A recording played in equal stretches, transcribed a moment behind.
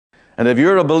And if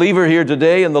you're a believer here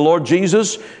today in the Lord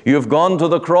Jesus, you've gone to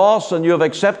the cross and you have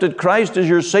accepted Christ as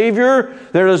your Savior,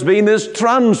 there has been this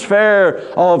transfer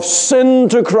of sin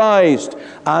to Christ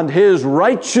and His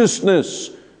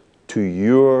righteousness to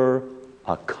your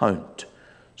account,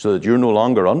 so that you're no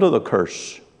longer under the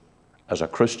curse as a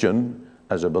Christian,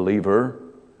 as a believer.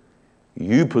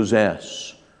 You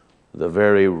possess the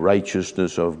very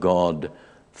righteousness of God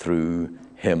through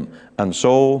Him. And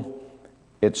so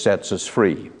it sets us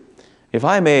free. If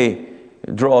I may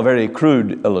draw a very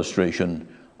crude illustration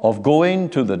of going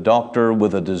to the doctor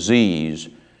with a disease,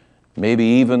 maybe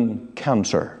even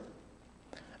cancer,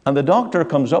 and the doctor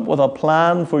comes up with a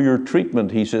plan for your treatment.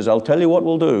 He says, I'll tell you what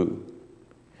we'll do.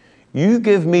 You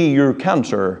give me your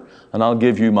cancer and I'll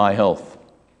give you my health.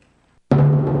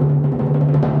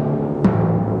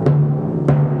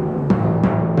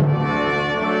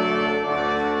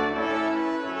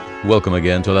 Welcome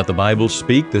again to Let the Bible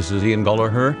Speak. This is Ian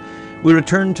Gollaher. We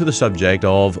return to the subject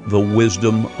of the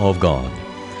wisdom of God.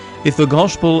 If the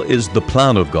gospel is the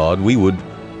plan of God, we would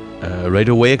right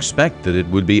away expect that it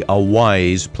would be a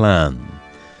wise plan.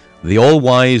 The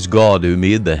all-wise God who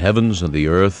made the heavens and the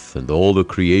earth and all the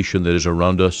creation that is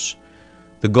around us,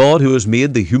 the God who has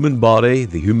made the human body,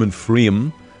 the human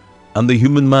frame, and the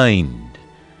human mind,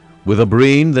 with a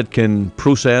brain that can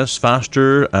process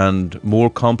faster and more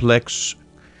complex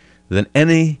than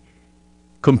any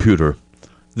computer.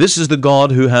 This is the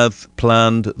God who hath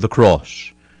planned the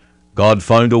cross. God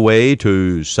found a way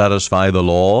to satisfy the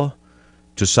law,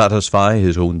 to satisfy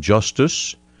His own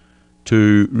justice,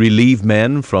 to relieve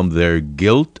men from their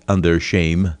guilt and their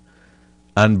shame,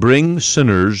 and bring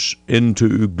sinners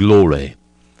into glory.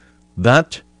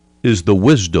 That is the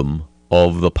wisdom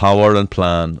of the power and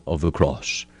plan of the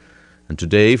cross. And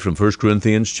today, from 1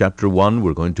 Corinthians chapter 1,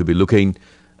 we're going to be looking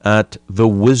at the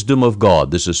wisdom of God.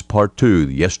 This is part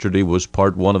 2. Yesterday was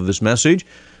part 1 of this message,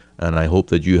 and I hope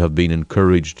that you have been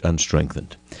encouraged and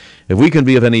strengthened. If we can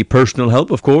be of any personal help,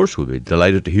 of course, we'll be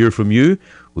delighted to hear from you.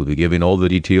 We'll be giving all the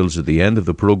details at the end of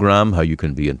the program, how you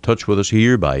can be in touch with us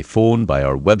here by phone, by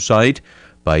our website,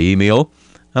 by email,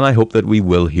 and I hope that we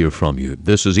will hear from you.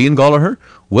 This is Ian Gollaher,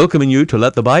 welcoming you to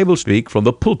Let the Bible Speak from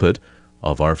the pulpit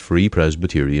of our Free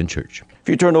Presbyterian Church. If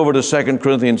you turn over to 2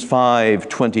 Corinthians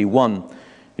 5:21,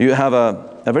 you have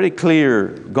a very clear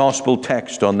gospel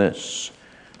text on this.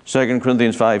 2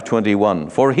 Corinthians 5:21.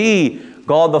 For He,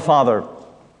 God the Father,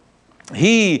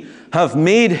 He hath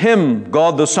made Him,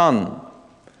 God the Son,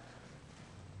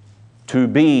 to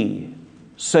be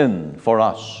sin for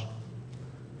us.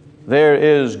 There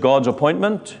is God's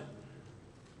appointment,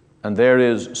 and there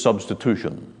is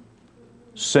substitution.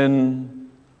 Sin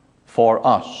for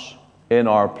us, in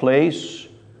our place,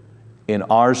 in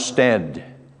our stead.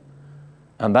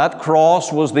 And that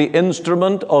cross was the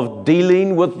instrument of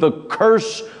dealing with the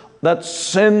curse that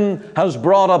sin has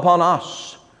brought upon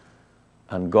us.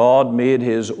 And God made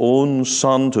His own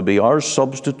Son to be our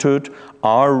substitute,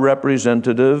 our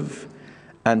representative,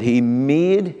 and He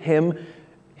made Him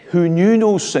who knew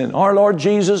no sin. Our Lord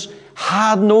Jesus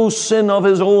had no sin of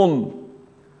His own,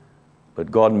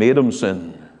 but God made Him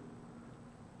sin,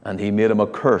 and He made Him a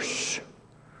curse.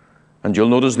 And you'll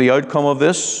notice the outcome of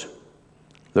this.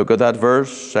 Look at that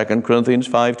verse, 2 Corinthians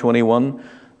 5:21,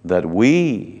 that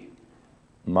we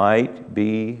might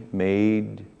be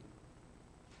made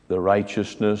the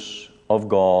righteousness of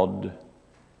God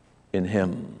in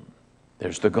Him.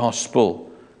 There's the gospel.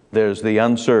 There's the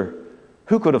answer.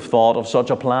 Who could have thought of such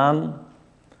a plan?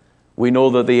 We know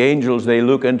that the angels, they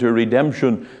look into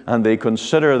redemption and they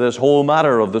consider this whole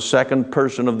matter of the second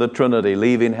person of the Trinity,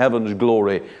 leaving heaven's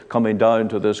glory, coming down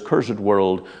to this cursed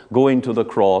world, going to the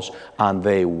cross, and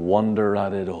they wonder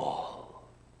at it all.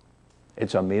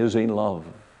 It's amazing love.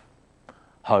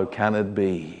 How can it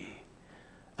be?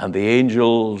 And the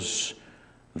angels,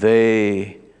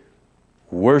 they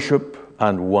worship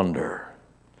and wonder.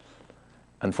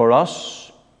 And for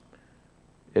us,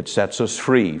 it sets us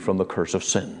free from the curse of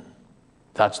sin.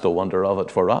 That's the wonder of it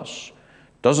for us.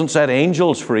 Doesn't set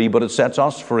angels free, but it sets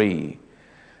us free.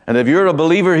 And if you're a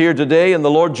believer here today in the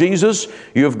Lord Jesus,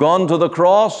 you've gone to the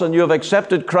cross and you have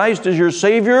accepted Christ as your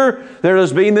Savior, there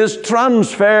has been this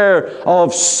transfer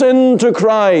of sin to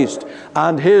Christ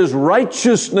and His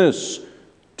righteousness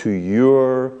to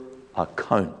your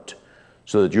account,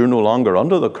 so that you're no longer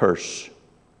under the curse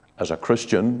as a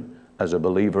Christian, as a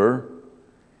believer.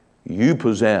 You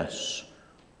possess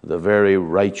the very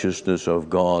righteousness of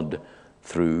God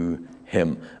through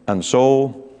Him. And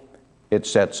so it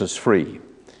sets us free.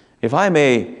 If I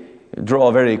may draw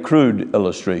a very crude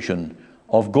illustration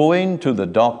of going to the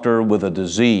doctor with a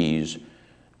disease,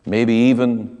 maybe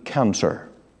even cancer,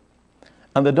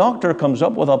 And the doctor comes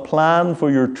up with a plan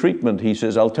for your treatment. He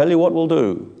says, I'll tell you what we'll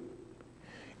do.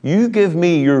 You give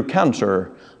me your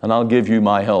cancer, and I'll give you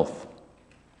my health.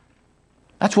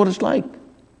 That's what it's like.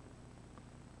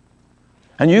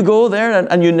 And you go there,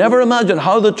 and you never imagine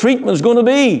how the treatment's going to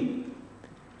be.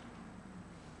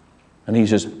 And he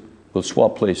says, we'll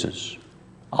swap places.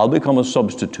 I'll become a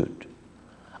substitute.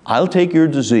 I'll take your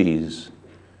disease,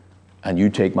 and you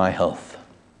take my health.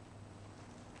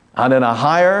 And in a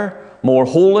higher, more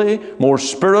holy, more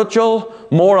spiritual,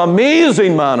 more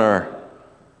amazing manner,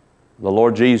 the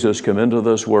Lord Jesus came into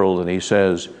this world, and he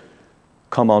says,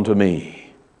 come unto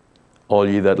me, all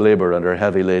ye that labor and are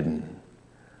heavy laden,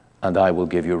 and I will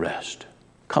give you rest.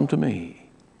 Come to me.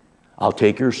 I'll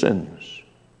take your sins.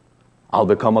 I'll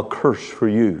become a curse for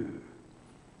you,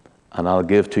 and I'll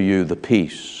give to you the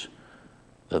peace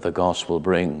that the gospel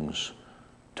brings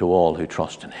to all who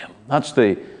trust in him. That's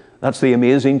the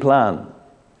amazing plan.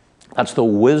 That's the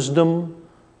wisdom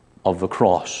of the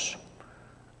cross.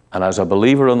 And as a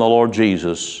believer in the Lord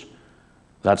Jesus,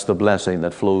 that's the blessing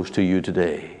that flows to you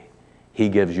today. He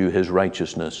gives you his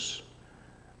righteousness,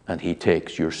 and he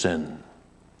takes your sin.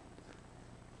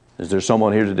 Is there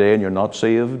someone here today and you're not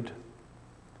saved?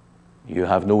 You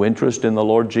have no interest in the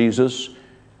Lord Jesus,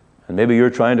 and maybe you're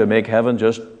trying to make heaven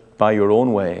just by your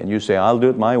own way, and you say, I'll do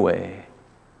it my way.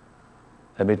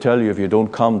 Let me tell you, if you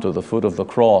don't come to the foot of the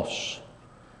cross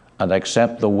and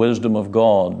accept the wisdom of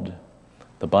God,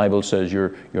 the Bible says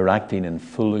you're acting in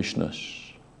foolishness.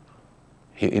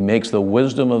 He makes the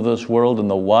wisdom of this world and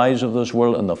the wise of this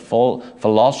world and the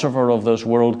philosopher of this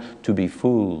world to be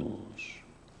fools,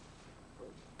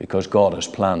 because God has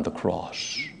planned the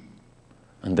cross,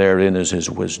 and therein is his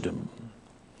wisdom.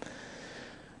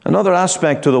 Another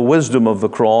aspect to the wisdom of the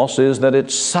cross is that it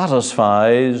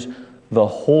satisfies the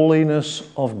holiness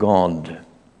of God.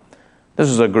 This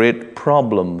is a great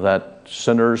problem that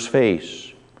sinners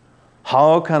face.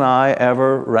 How can I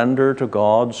ever render to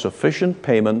God sufficient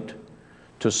payment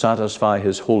to satisfy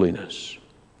his holiness?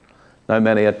 Now,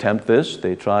 many attempt this.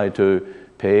 They try to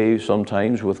pay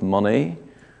sometimes with money,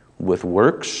 with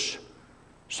works.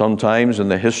 Sometimes in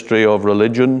the history of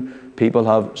religion, people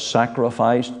have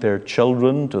sacrificed their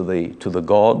children to the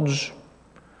gods.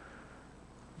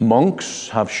 Monks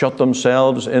have shut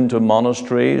themselves into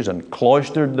monasteries and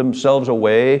cloistered themselves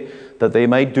away that they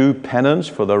might do penance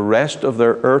for the rest of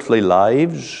their earthly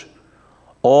lives,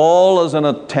 all as an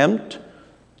attempt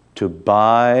to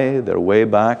buy their way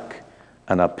back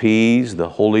and appease the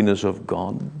holiness of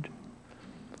God.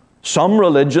 Some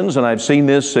religions, and I've seen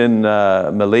this in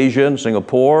Malaysia and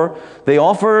Singapore, they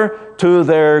offer to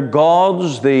their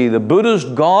gods, the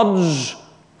Buddhist gods,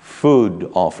 food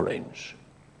offerings.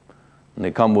 And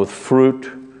they come with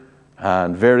fruit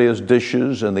and various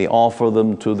dishes, and they offer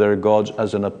them to their gods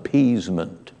as an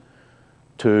appeasement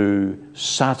to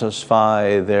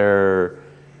satisfy their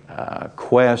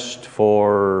quest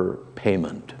for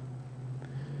payment.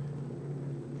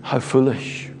 How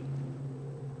foolish.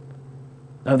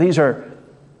 Now these are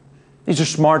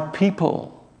smart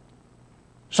people.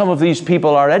 Some of these people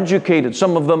are educated.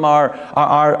 Some of them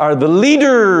are the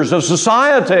leaders of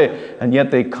society. And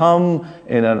yet they come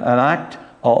in an act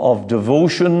of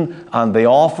devotion, and they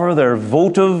offer their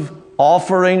votive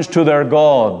offerings to their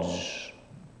gods.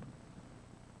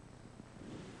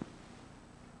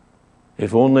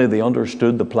 If only they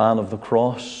understood the plan of the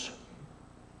cross,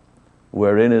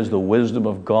 wherein is the wisdom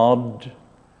of God,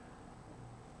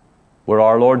 where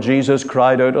our Lord Jesus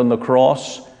cried out on the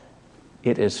cross,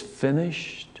 it is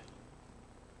finished.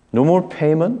 No more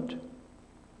payment,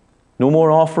 no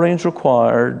more offerings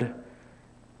required.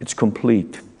 It's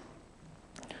complete.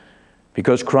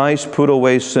 Because Christ put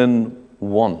away sin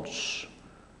once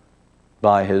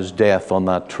by his death on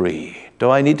that tree. Do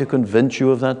I need to convince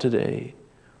you of that today?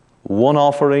 One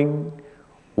offering,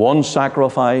 one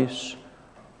sacrifice,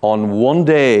 on one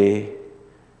day,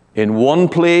 in one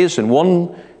place, in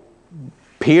one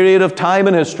period of time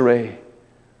in history,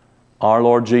 our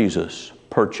Lord Jesus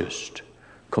purchased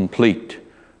complete,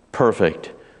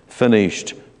 perfect,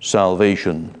 finished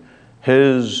salvation.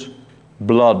 His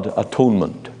blood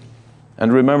atonement.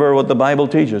 And remember what the Bible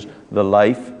teaches, the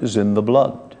life is in the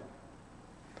blood.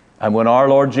 And when our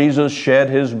Lord Jesus shed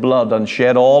his blood, and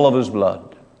shed all of his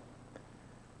blood,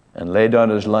 and laid down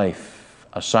his life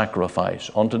a sacrifice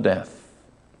unto death,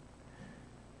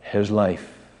 his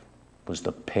life was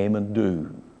the payment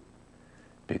due,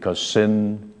 because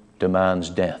sin demands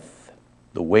death.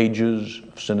 The wages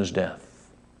of sin is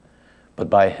death. But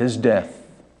by his death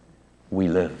we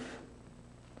live.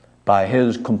 By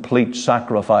his complete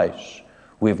sacrifice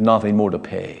we have nothing more to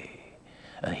pay.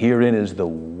 And herein is the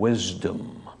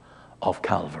wisdom of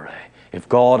Calvary. If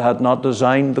God had not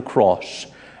designed the cross,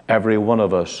 every one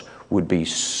of us would be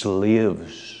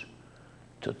slaves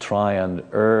to try and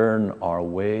earn our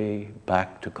way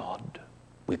back to God.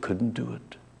 We couldn't do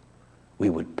it. We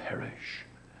would perish.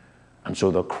 And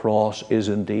so the cross is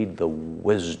indeed the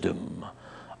wisdom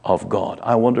of God.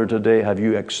 I wonder today, have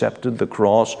you accepted the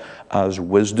cross as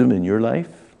wisdom in your life?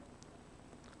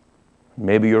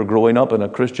 Maybe you're growing up in a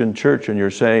Christian church and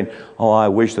you're saying, oh, I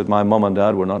wish that my mom and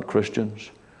dad were not Christians.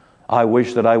 I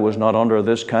wish that I was not under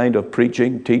this kind of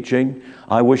preaching, teaching.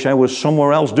 I wish I was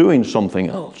somewhere else doing something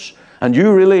else. And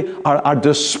you really are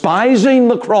despising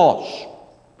the cross.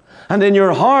 And in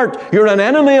your heart, you're an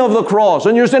enemy of the cross.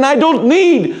 And you're saying, I don't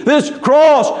need this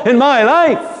cross in my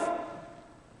life.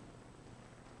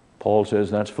 Paul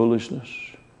says that's foolishness.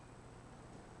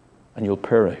 And you'll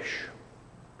perish.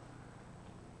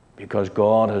 Because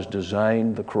God has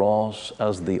designed the cross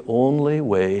as the only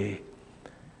way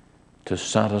to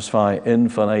satisfy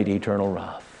infinite eternal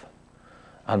wrath.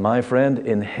 And my friend,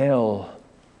 in hell,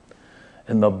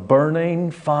 in the burning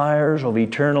fires of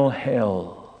eternal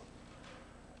hell,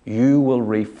 you will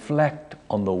reflect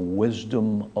on the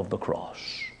wisdom of the cross.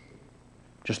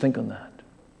 Just think on that.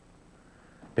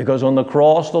 Because on the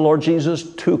cross, the Lord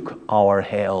Jesus took our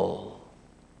hell.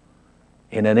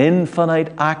 In an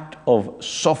infinite act of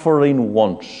suffering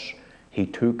once, He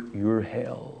took your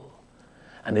hell.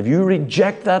 And if you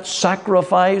reject that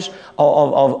sacrifice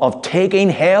of taking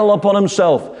hell upon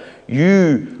Himself,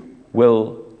 you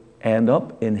will end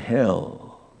up in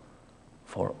hell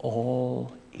for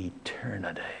all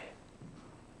eternity.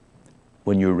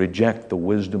 When you reject the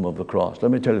wisdom of the cross.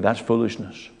 Let me tell you, that's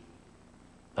foolishness.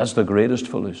 That's the greatest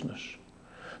foolishness.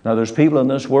 Now, there's people in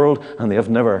this world, and they have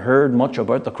never heard much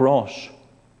about the cross.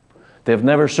 They've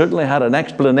never certainly had an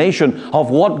explanation of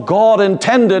what God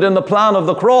intended in the plan of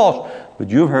the cross. But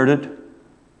you've heard it.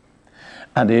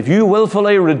 And if you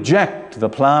willfully reject the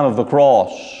plan of the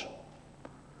cross,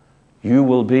 you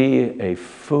will be a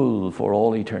fool for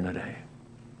all eternity.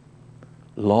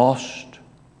 Lost,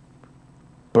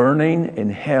 burning in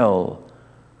hell,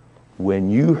 when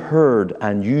you heard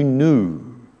and you knew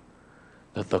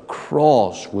that the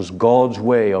cross was God's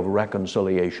way of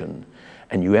reconciliation,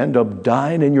 and you end up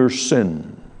dying in your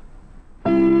sin.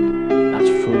 That's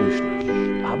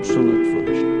foolishness, absolute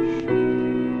foolishness.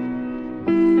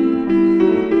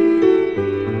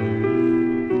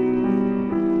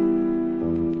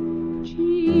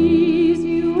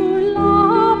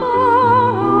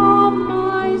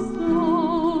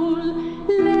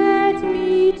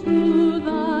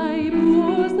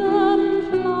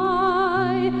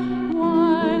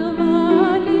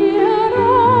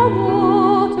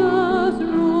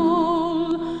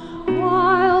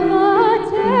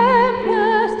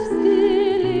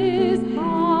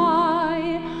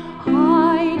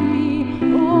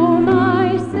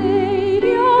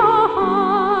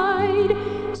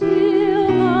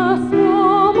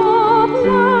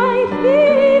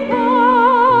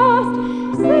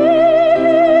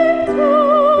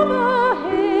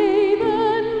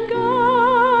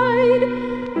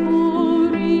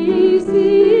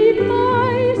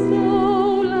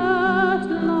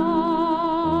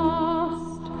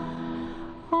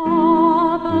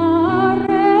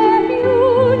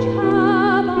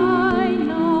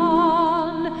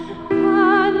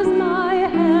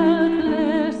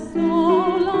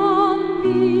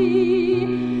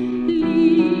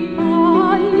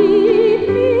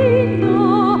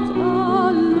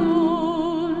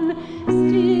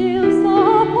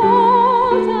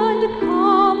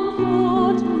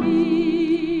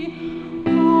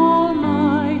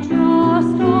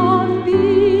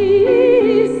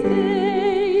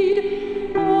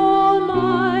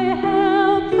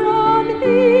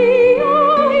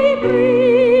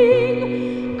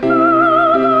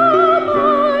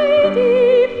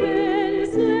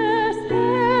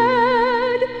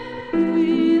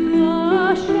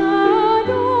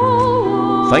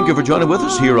 Thank you for joining with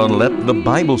us here on Let the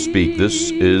Bible Speak.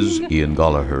 This is Ian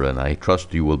Goligher, and I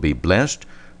trust you will be blessed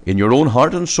in your own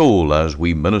heart and soul as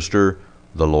we minister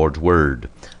the Lord's Word.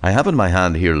 I have in my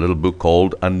hand here a little book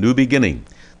called A New Beginning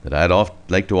that I'd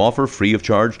like to offer free of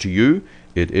charge to you.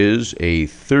 It is a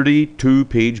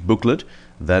 32-page booklet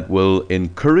that will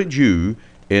encourage you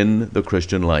in the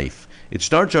Christian life. It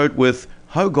starts out with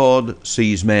how God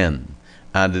sees men,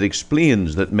 and it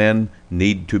explains that men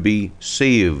need to be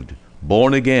saved,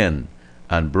 born again,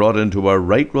 and brought into a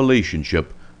right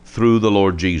relationship through the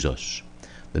Lord Jesus.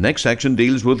 The next section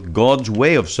deals with God's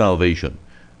way of salvation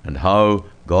and how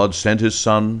God sent His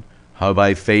Son, how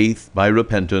by faith, by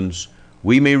repentance,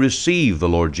 we may receive the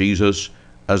Lord Jesus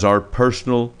as our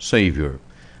personal Savior.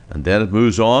 And then it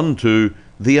moves on to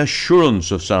the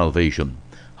assurance of salvation,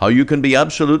 how you can be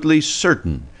absolutely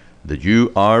certain that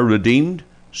you are redeemed,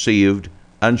 saved,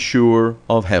 and sure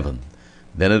of heaven.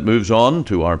 Then it moves on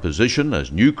to our position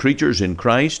as new creatures in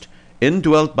Christ,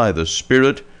 indwelt by the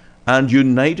Spirit, and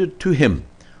united to Him.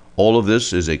 All of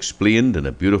this is explained in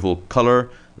a beautiful color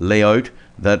layout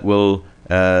that will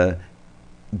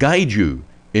guide you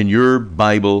in your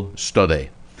Bible study.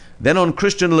 Then on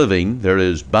Christian living, there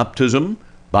is baptism,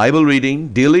 Bible reading,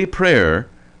 daily prayer,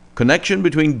 connection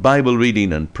between Bible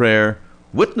reading and prayer,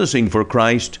 witnessing for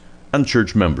Christ, and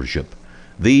church membership.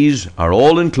 These are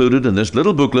all included in this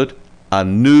little booklet, A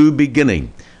New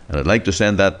Beginning, and I'd like to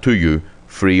send that to you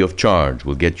free of charge.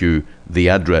 We'll get you the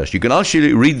address. You can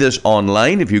actually read this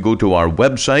online if you go to our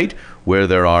website, where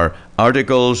there are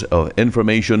articles of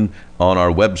information on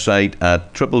our website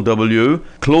at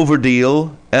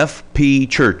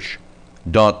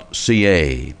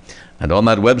www.cloverdalefpchurch.ca. And on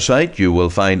that website you will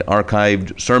find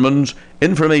archived sermons,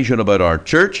 information about our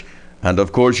church, and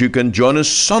of course you can join us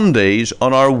Sundays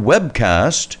on our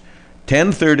webcast,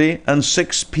 10:30 and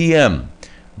 6 p.m.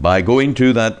 by going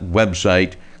to that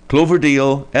website,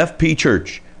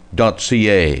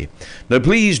 cloverdalefpchurch.ca. Now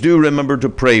please do remember to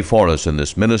pray for us in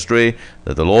this ministry,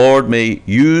 that the Lord may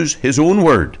use His own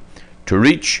word to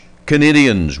reach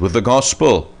Canadians with the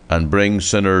gospel and bring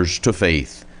sinners to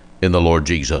faith in the Lord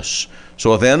Jesus.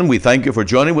 So then, we thank you for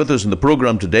joining with us in the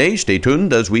program today. Stay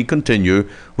tuned as we continue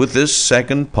with this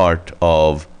second part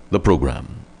of the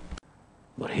program.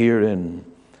 But herein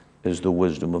is the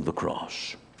wisdom of the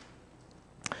cross.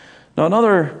 Now,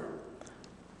 another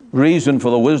reason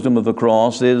for the wisdom of the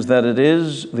cross is that it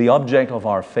is the object of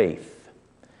our faith.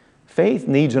 Faith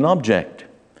needs an object.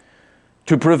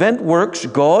 To prevent works,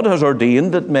 God has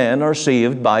ordained that men are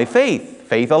saved by faith,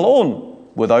 faith alone,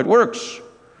 without works.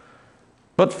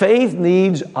 But faith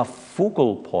needs a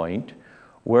focal point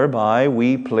whereby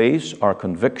we place our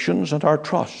convictions and our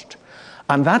trust.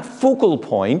 And that focal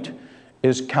point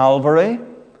is Calvary,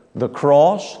 the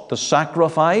cross, the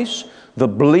sacrifice, the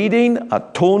bleeding,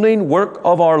 atoning work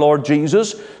of our Lord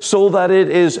Jesus, so that it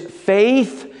is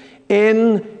faith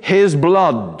in His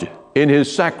blood, in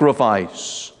His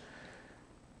sacrifice.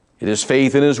 It is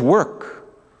faith in His work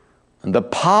and the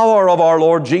power of our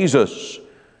Lord Jesus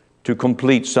to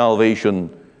complete salvation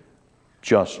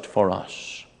just for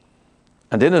us.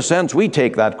 And in a sense, we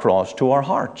take that cross to our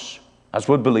hearts. That's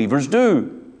what believers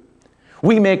do.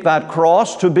 We make that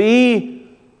cross to be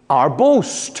our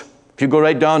boast. If you go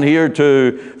right down here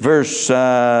to verse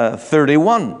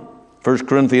 31, 1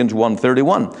 Corinthians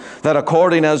 1:31, that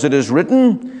according as it is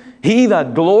written, he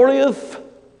that glorieth,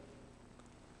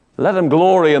 let him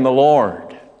glory in the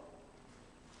Lord.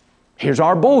 Here's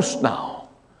our boast now.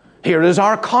 Here is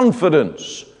our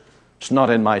confidence. It's not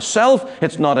in myself,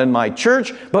 it's not in my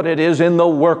church, but it is in the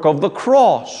work of the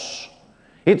cross.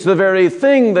 It's the very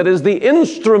thing that is the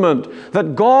instrument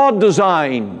that God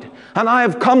designed. And I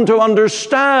have come to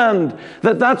understand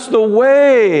that that's the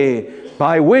way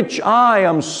by which I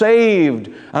am saved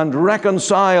and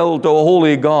reconciled to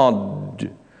holy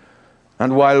God.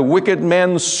 And while wicked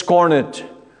men scorn it,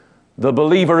 the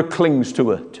believer clings to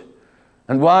it.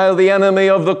 And while the enemy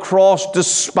of the cross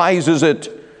despises it,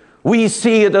 we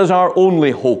see it as our only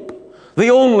hope, the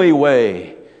only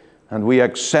way, and we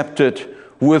accept it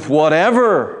with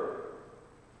whatever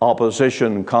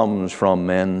opposition comes from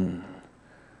men.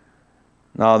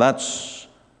 Now that's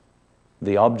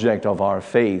the object of our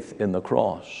faith in the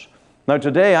cross. Now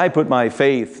today I put my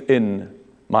faith in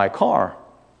my car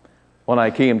when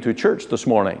I came to church this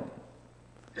morning.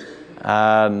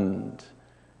 And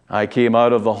I came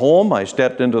out of the home, I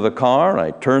stepped into the car,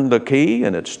 I turned the key,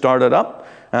 and it started up,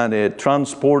 and it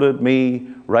transported me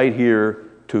right here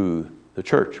to the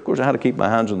church. Of course, I had to keep my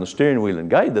hands on the steering wheel and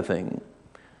guide the thing.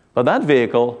 But that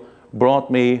vehicle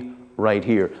brought me right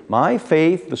here. My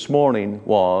faith this morning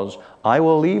was, I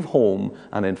will leave home,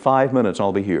 and in 5 minutes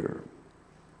I'll be here.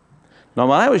 Now,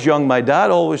 when I was young, my dad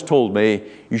always told me,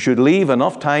 you should leave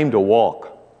enough time to walk.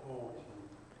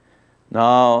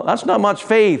 Now, that's not much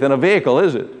faith in a vehicle,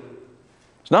 is it?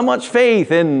 It's not much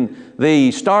faith in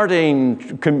the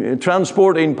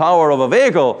transporting power of a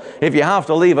vehicle if you have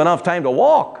to leave enough time to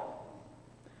walk.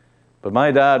 But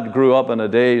my dad grew up in the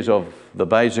days of the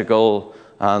bicycle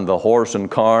and the horse and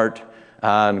cart,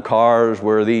 and cars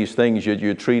were these things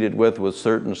you treated with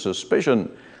certain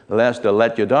suspicion, lest they'll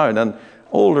let you down. And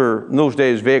older, in those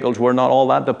days, vehicles were not all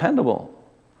that dependable.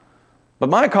 But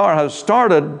my car has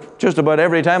started just about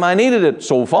every time I needed it,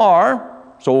 so far.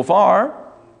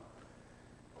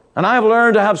 And I've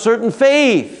learned to have certain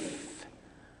faith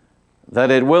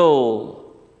that it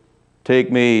will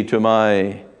take me to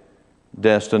my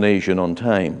destination on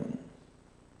time.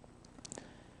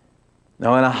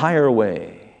 Now, in a higher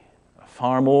way, a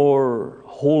far more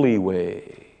holy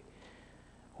way,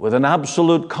 with an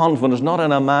absolute confidence, not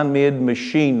in a man-made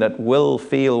machine that will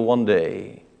fail one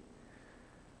day,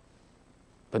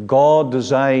 but God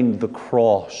designed the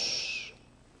cross,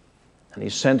 and He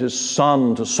sent His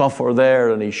Son to suffer there,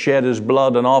 and He shed His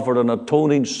blood and offered an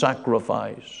atoning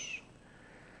sacrifice.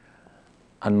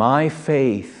 And my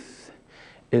faith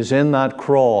is in that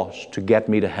cross to get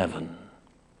me to heaven.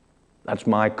 That's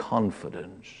my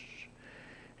confidence.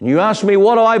 And you ask me,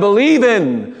 what do I believe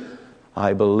in?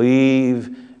 I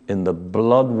believe in the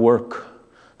blood work,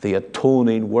 the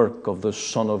atoning work of the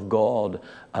Son of God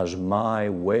as my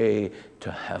way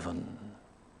to heaven.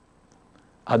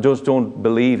 I just don't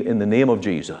believe in the name of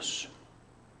Jesus.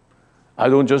 I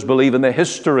don't just believe in the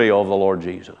history of the Lord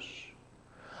Jesus.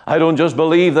 I don't just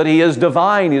believe that He is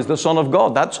divine, He is the Son of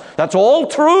God. That's all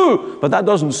true, but that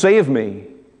doesn't save me.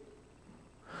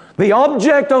 The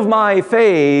object of my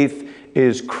faith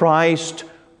is Christ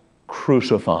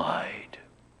crucified.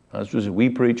 That's what we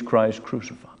preach, Christ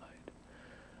crucified.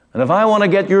 And if I want to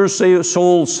get your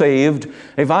soul saved,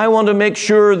 if I want to make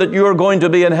sure that you are going to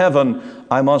be in heaven,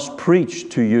 I must preach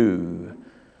to you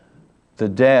the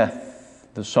death,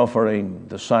 the suffering,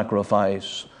 the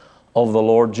sacrifice of the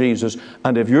Lord Jesus.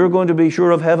 And if you're going to be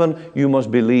sure of heaven, you must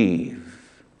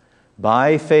believe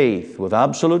by faith with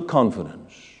absolute confidence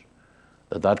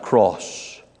that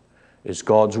cross is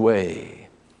God's way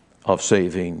of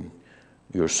saving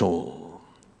your soul.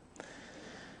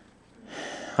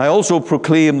 I also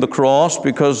proclaim the cross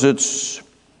because it's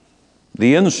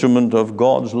the instrument of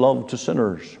God's love to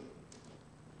sinners.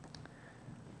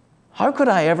 How could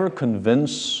I ever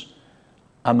convince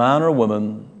a man or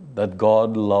woman that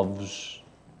God loves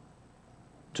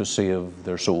to save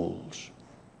their souls?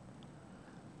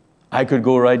 I could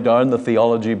go right down the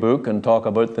theology book and talk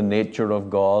about the nature of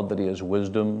God, that He is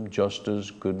wisdom, justice,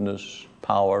 goodness,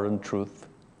 power, and truth.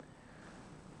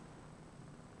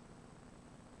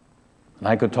 And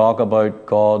I could talk about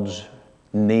God's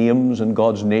names and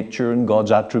God's nature and God's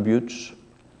attributes.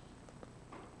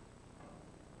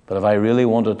 But if I really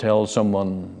want to tell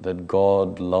someone that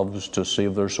God loves to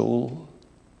save their soul,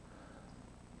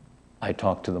 I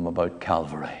talk to them about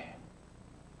Calvary.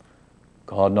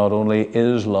 God not only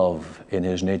is love in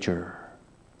His nature,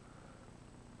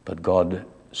 but God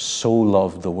so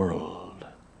loved the world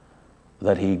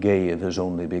that He gave His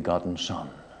only begotten Son.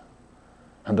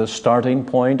 And the starting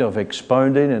point of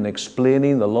expounding and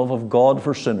explaining the love of God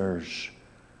for sinners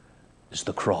is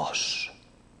the cross.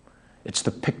 It's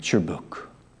the picture book.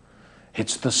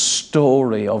 It's the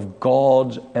story of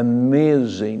God's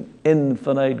amazing,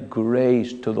 infinite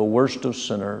grace to the worst of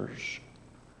sinners.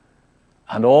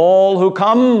 And all who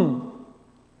come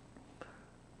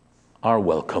are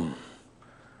welcome.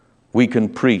 We can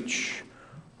preach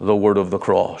the word of the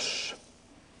cross.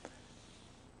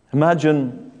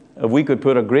 Imagine if we could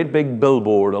put a great big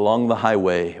billboard along the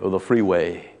highway or the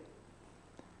freeway.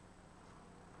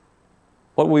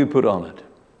 What would we put on it?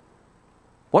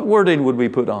 What wording would we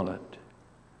put on it?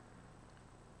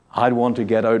 I'd want to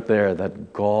get out there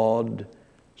that God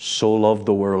so loved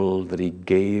the world that He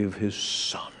gave His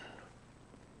Son.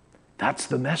 That's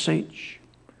the message.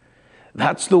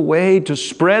 That's the way to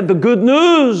spread the good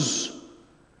news.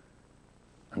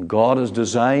 And God has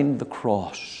designed the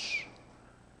cross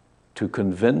to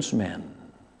convince men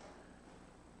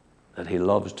that He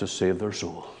loves to save their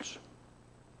souls.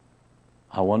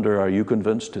 I wonder, are you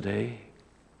convinced today?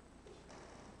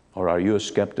 Or are you a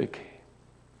skeptic?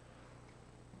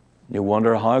 You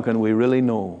wonder, how can we really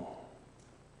know?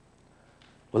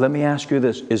 Well, let me ask you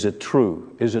this. Is it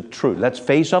true? Is it true? Let's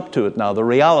face up to it now, the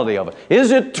reality of it.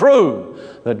 Is it true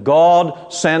that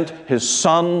God sent His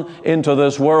Son into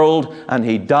this world and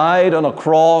He died on a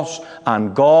cross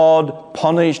and God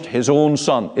punished His own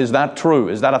Son? Is that true?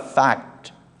 Is that a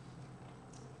fact?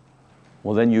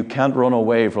 Well, then you can't run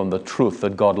away from the truth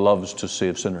that God loves to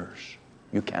save sinners.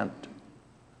 You can't.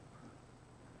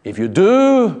 If you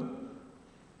do,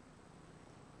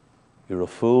 you're a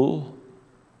fool.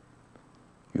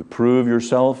 You prove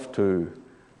yourself to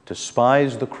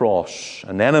despise the cross,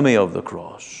 an enemy of the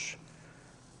cross,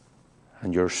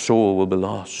 and your soul will be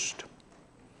lost.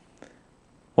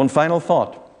 One final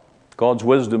thought, God's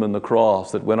wisdom in the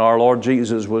cross, that when our Lord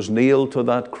Jesus was nailed to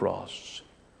that cross,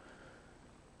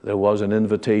 there was an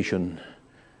invitation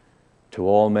to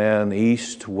all men,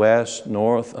 east, west,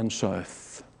 north, and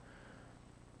south.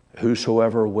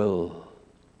 Whosoever will,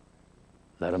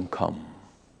 let him come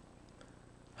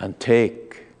and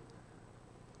take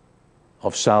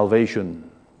of salvation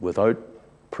without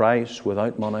price,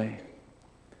 without money.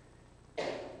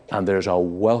 And there's a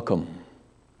welcome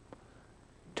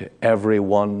to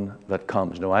everyone that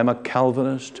comes. Now, I'm a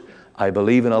Calvinist. I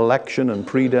believe in election and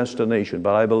predestination,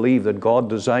 but I believe that God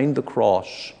designed the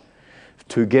cross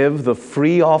to give the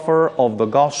free offer of the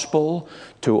gospel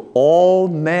to all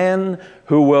men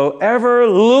who will ever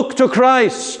look to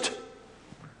Christ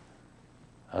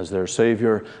as their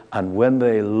Savior. And when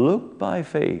they look by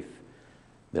faith,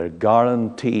 they're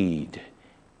guaranteed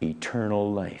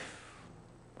eternal life.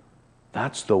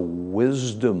 That's the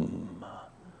wisdom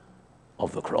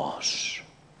of the cross.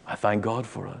 I thank God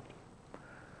for it.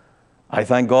 I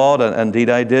thank God, and indeed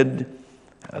I did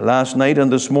last night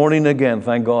and this morning again,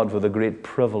 thank God for the great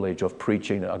privilege of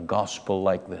preaching a gospel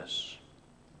like this.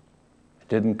 It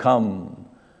didn't come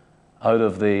out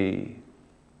of the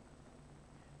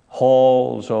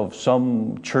halls of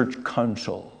some church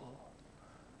council.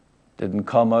 It didn't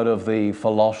come out of the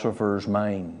philosopher's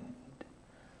mind.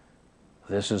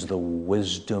 This is the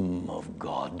wisdom of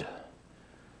God.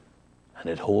 And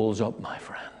it holds up, my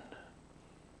friend.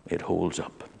 It holds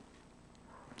up.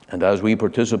 And as we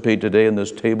participate today in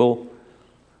this table,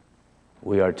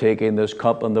 we are taking this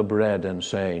cup and the bread and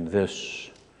saying, this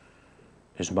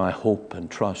is my hope and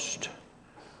trust.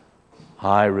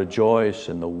 I rejoice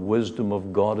in the wisdom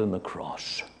of God in the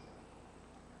cross.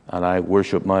 And I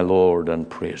worship my Lord and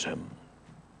praise Him.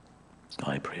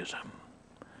 I praise Him.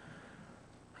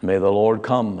 May the Lord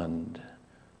come and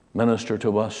minister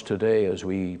to us today as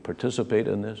we participate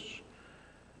in this,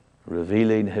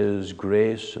 revealing His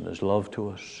grace and His love to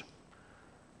us.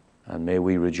 And may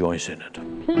we rejoice in it.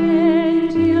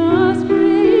 Plenteous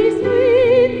grace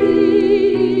with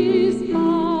Thee is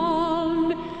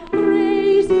found.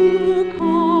 Grace to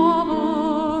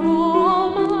cover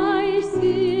all my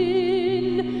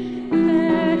sin.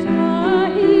 Let the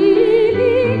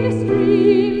healing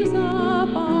streams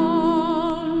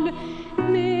abound.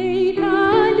 Make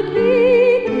and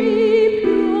keep me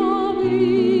pure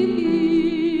within.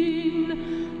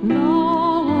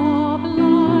 Now of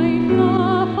life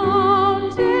the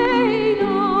fountain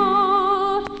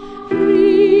of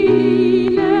free,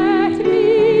 let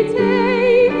me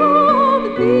take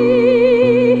of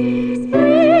Thee.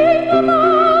 Spring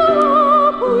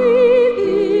up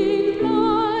within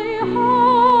my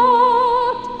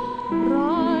heart,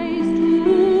 rise to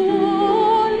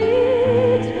all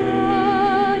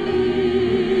eternity.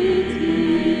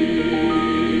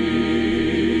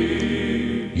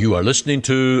 You are listening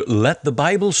to Let the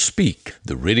Bible Speak,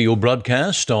 the radio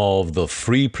broadcast of the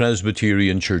Free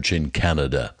Presbyterian Church in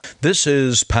Canada. This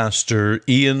is Pastor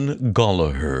Ian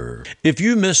Gollaher. If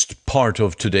you missed part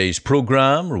of today's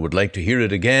program or would like to hear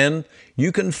it again,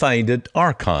 you can find it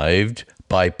archived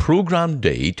by program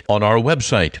date on our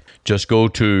website. Just go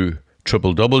to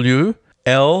www.ltbs.ca,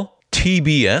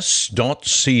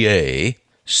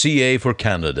 CA for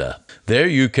Canada. There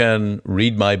you can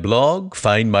read my blog,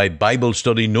 find my Bible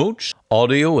study notes,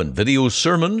 audio and video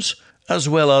sermons, as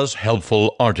well as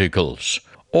helpful articles.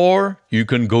 Or you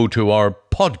can go to our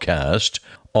podcast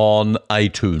on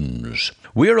iTunes.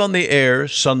 We're on the air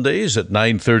Sundays at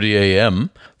 9:30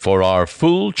 a.m. for our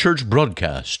full church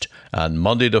broadcast, and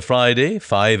Monday to Friday,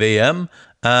 5 a.m.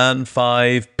 and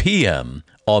 5 p.m.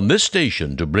 on this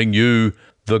station to bring you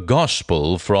the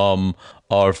gospel from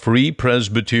our Free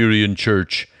Presbyterian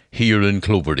Church here in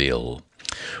Cloverdale.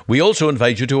 We also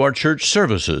invite you to our church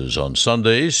services on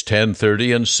Sundays,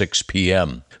 10:30 and 6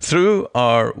 p.m. Through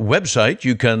our website,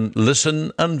 you can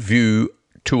listen and view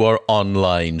to our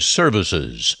online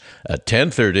services at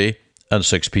 10:30 and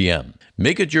 6 p.m.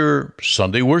 Make it your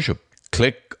Sunday worship.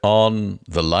 Click on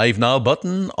the Live Now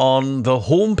button on the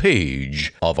home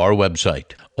page of our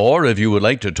website. Or if you would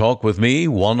like to talk with me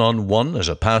one-on-one as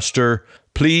a pastor,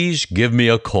 please give me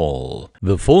a call.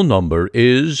 The phone number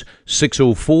is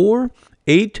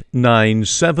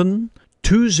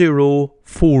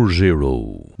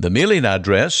 604-897-2040. The mailing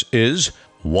address is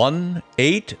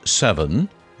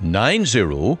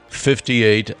 18790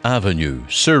 58th Avenue,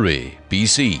 Surrey,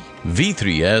 BC,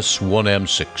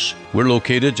 V3S1M6. We're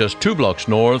located just 2 blocks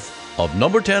north of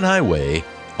number 10 Highway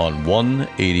on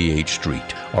 188th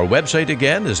Street. Our website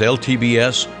again is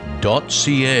ltbs.ca,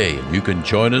 and you can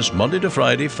join us Monday to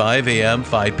Friday, 5 a.m.,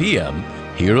 5 p.m.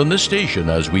 here on the station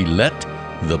as we let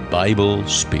the Bible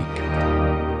speak.